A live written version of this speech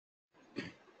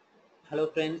Hello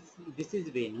friends, this is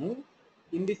Venu.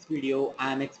 In this video,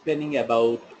 I am explaining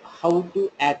about how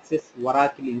to access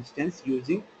Oracle instance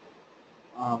using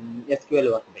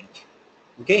SQL Workbench.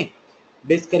 Okay,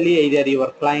 basically either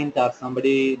your client or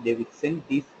somebody, they will send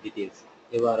these details,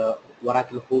 your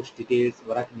Oracle host details,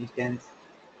 Oracle instance,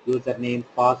 username,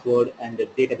 password, and the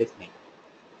database name.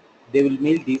 They will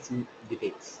mail these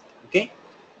details. Okay,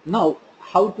 now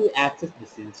how to access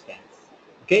this instance?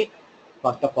 Okay,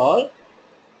 first of all,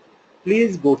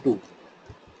 please go to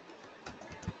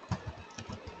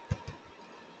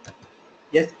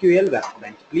SQL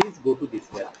Workbench. Please go to this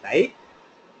website.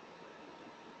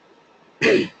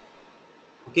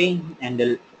 Okay, and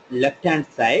the left hand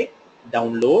side,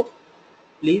 download.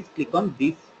 Please click on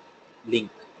this link.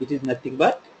 It is nothing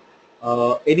but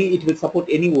it will support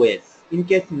any OS. In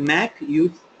case Mac,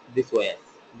 use this OS,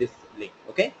 this link.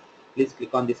 Okay, please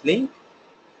click on this link.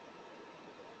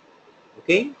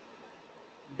 Okay,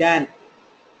 then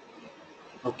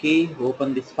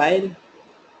open this file.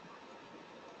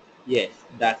 Yes,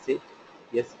 that's it.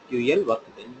 SQL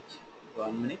Workbench.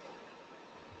 1 minute.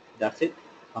 That's it.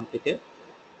 Completed.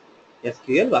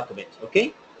 SQL Workbench.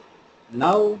 Okay.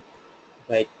 Now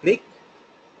right click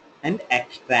and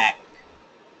extract.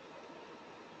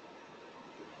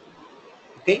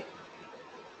 Okay,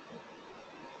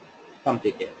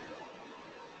 completed.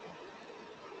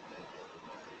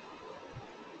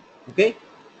 Okay,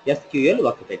 SQL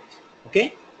Workbench.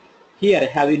 Okay, here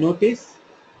have you noticed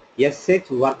SH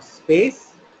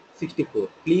Workspace 64?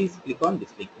 Please click on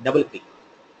this link. Double click.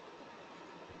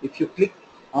 If you click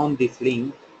on this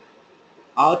link,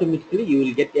 automatically you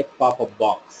will get a pop-up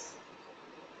box.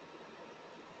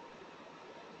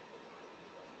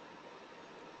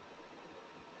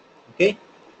 Okay,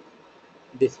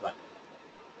 this one.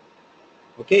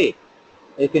 Okay,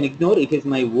 you can ignore, it is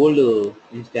my old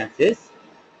instances.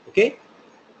 Okay,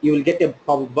 you will get a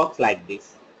pop-up box like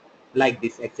this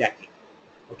exactly.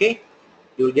 Okay,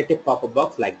 you will get a pop-up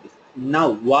box like this.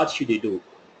 Now what should you do?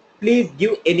 Please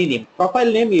give any name. Profile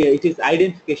name, it is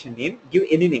identification name. Give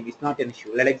any name, it's not an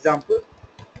issue. Like example,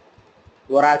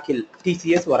 Oracle,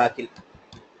 TCS Oracle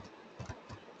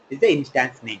is the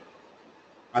instance name.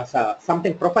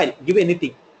 Something profile, give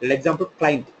anything. Like example,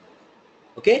 client.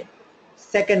 Okay,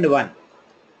 second one,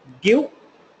 give,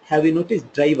 have you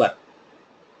noticed, driver?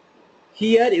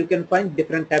 Here you can find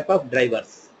different type of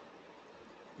drivers: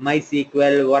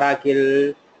 MySQL,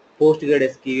 Oracle,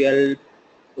 PostgreSQL,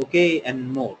 okay, and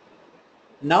more.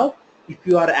 Now if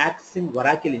you are accessing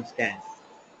Oracle instance,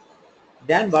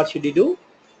 then what should you do?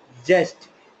 Just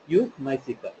use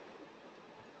MySQL,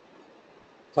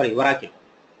 sorry, Oracle.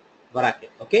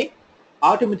 Okay,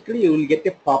 automatically you will get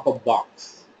a pop-up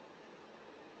box.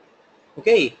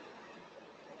 Okay,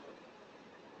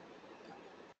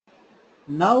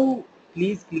 now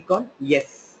please click on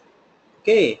yes.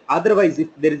 Okay, otherwise if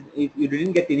you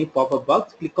didn't get any pop-up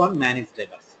box, click on manage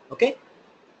drivers. Okay,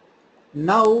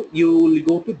 now you will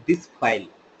go to this file.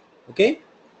 Okay,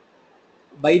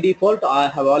 by default I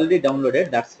have already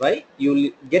downloaded, that's why you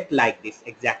will get like this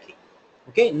exactly.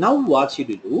 Okay, now what should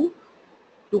you do?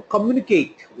 To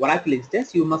communicate Oracle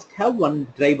instance, you must have one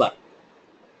driver.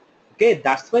 Okay,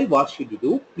 that's why what should you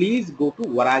do? Please go to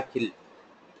Oracle.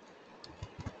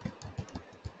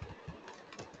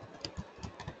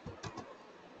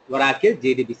 Oracle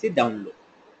JDBC download.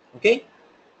 Okay,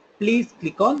 please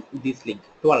click on this link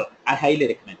 12. I highly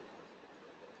recommend.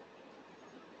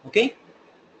 Okay,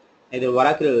 either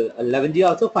Oracle 11G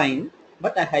also fine,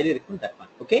 but I highly recommend that one.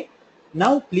 Okay,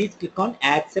 now please click on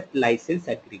accept license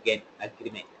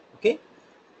agreement. Okay,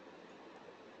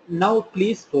 now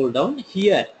please scroll down.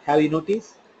 Here have you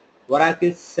noticed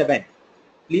Oracle 7?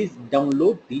 Please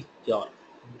download this jar.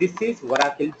 This is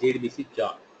Oracle JDBC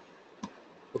jar.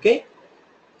 Okay,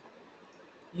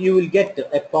 you will get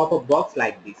a pop-up box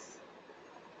like this.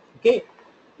 Okay,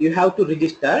 you have to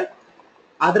register.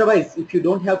 Otherwise, if you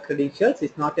don't have credentials,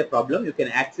 it's not a problem. You can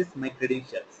access my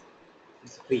credentials.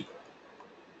 It's free.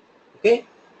 Okay,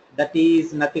 that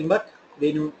is nothing but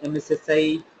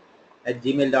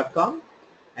venumssi@gmail.com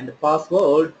and the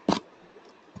password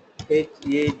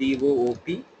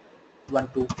HADOOP123.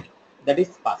 That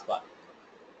is password.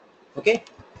 Okay,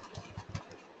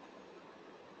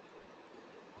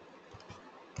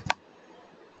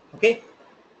 okay,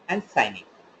 and sign in.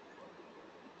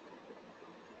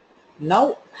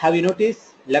 Now have you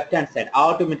noticed left hand side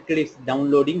automatically it's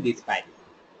downloading this file.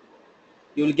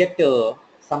 You will get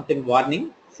something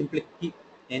warning. Simply keep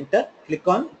enter, click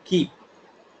on keep.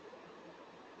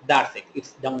 That's it,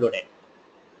 it's downloaded.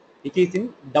 It is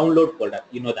in download folder,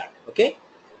 you know that. Okay,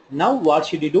 now what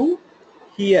should you do?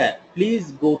 Here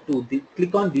please go to the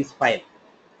click on this file.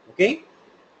 Okay.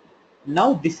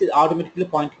 Now this is automatically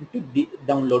pointing to the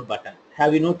download button.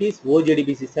 Have you noticed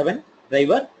OJDBC7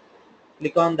 driver?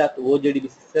 Click on that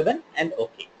OJDBC7 and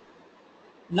OK.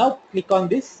 Now click on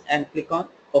this and click on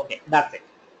OK. That's it.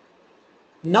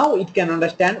 Now it can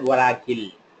understand Oracle.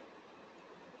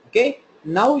 Okay.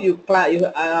 Now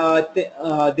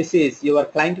this is your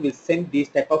client will send these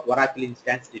type of Oracle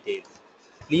instance details.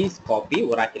 Please copy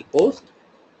Oracle post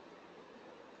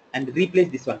and replace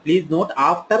this one. Please note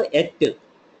after it,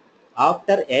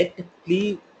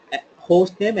 please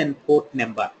host name and port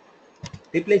number.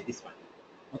 Replace this one.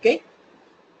 Okay.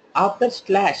 After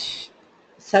slash,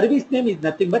 service name is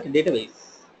nothing but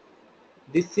database.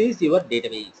 This is your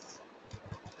database.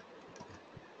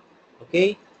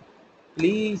 Okay.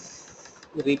 Please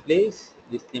replace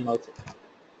this name also.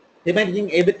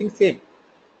 Remaining everything same.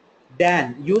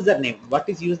 Then username. What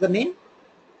is username?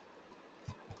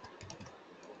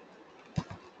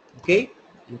 Okay.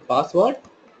 And password,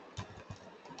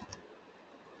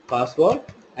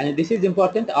 and this is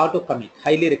important, auto commit,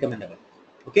 highly recommendable.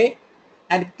 Okay.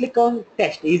 And click on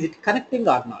test. Is it connecting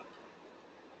or not?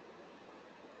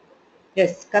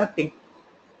 Yes, connecting.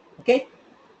 Okay.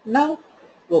 Now,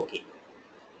 okay.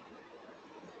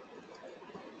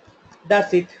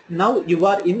 That's it. Now you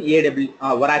are in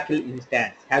Oracle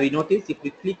instance. Have you noticed if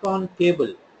you click on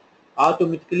table,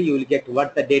 automatically you will get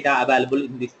what the data available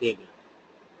in this table.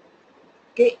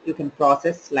 Okay, you can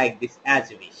process like this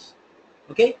as you wish.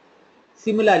 Okay.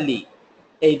 Similarly,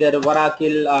 either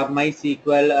Oracle or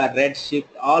MySQL or Redshift,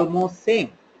 almost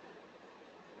same.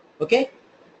 Okay.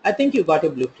 I think you got a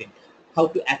blueprint how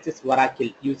to access Oracle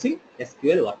using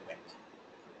SQL Workbench.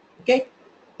 Okay.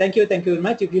 Thank you. Thank you very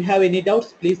much. If you have any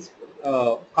doubts, please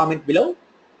comment below.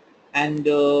 And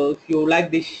if you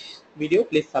like this video,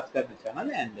 please subscribe to the channel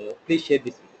and please share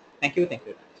this video. Thank you. Thank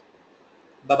you very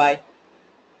much. Bye bye.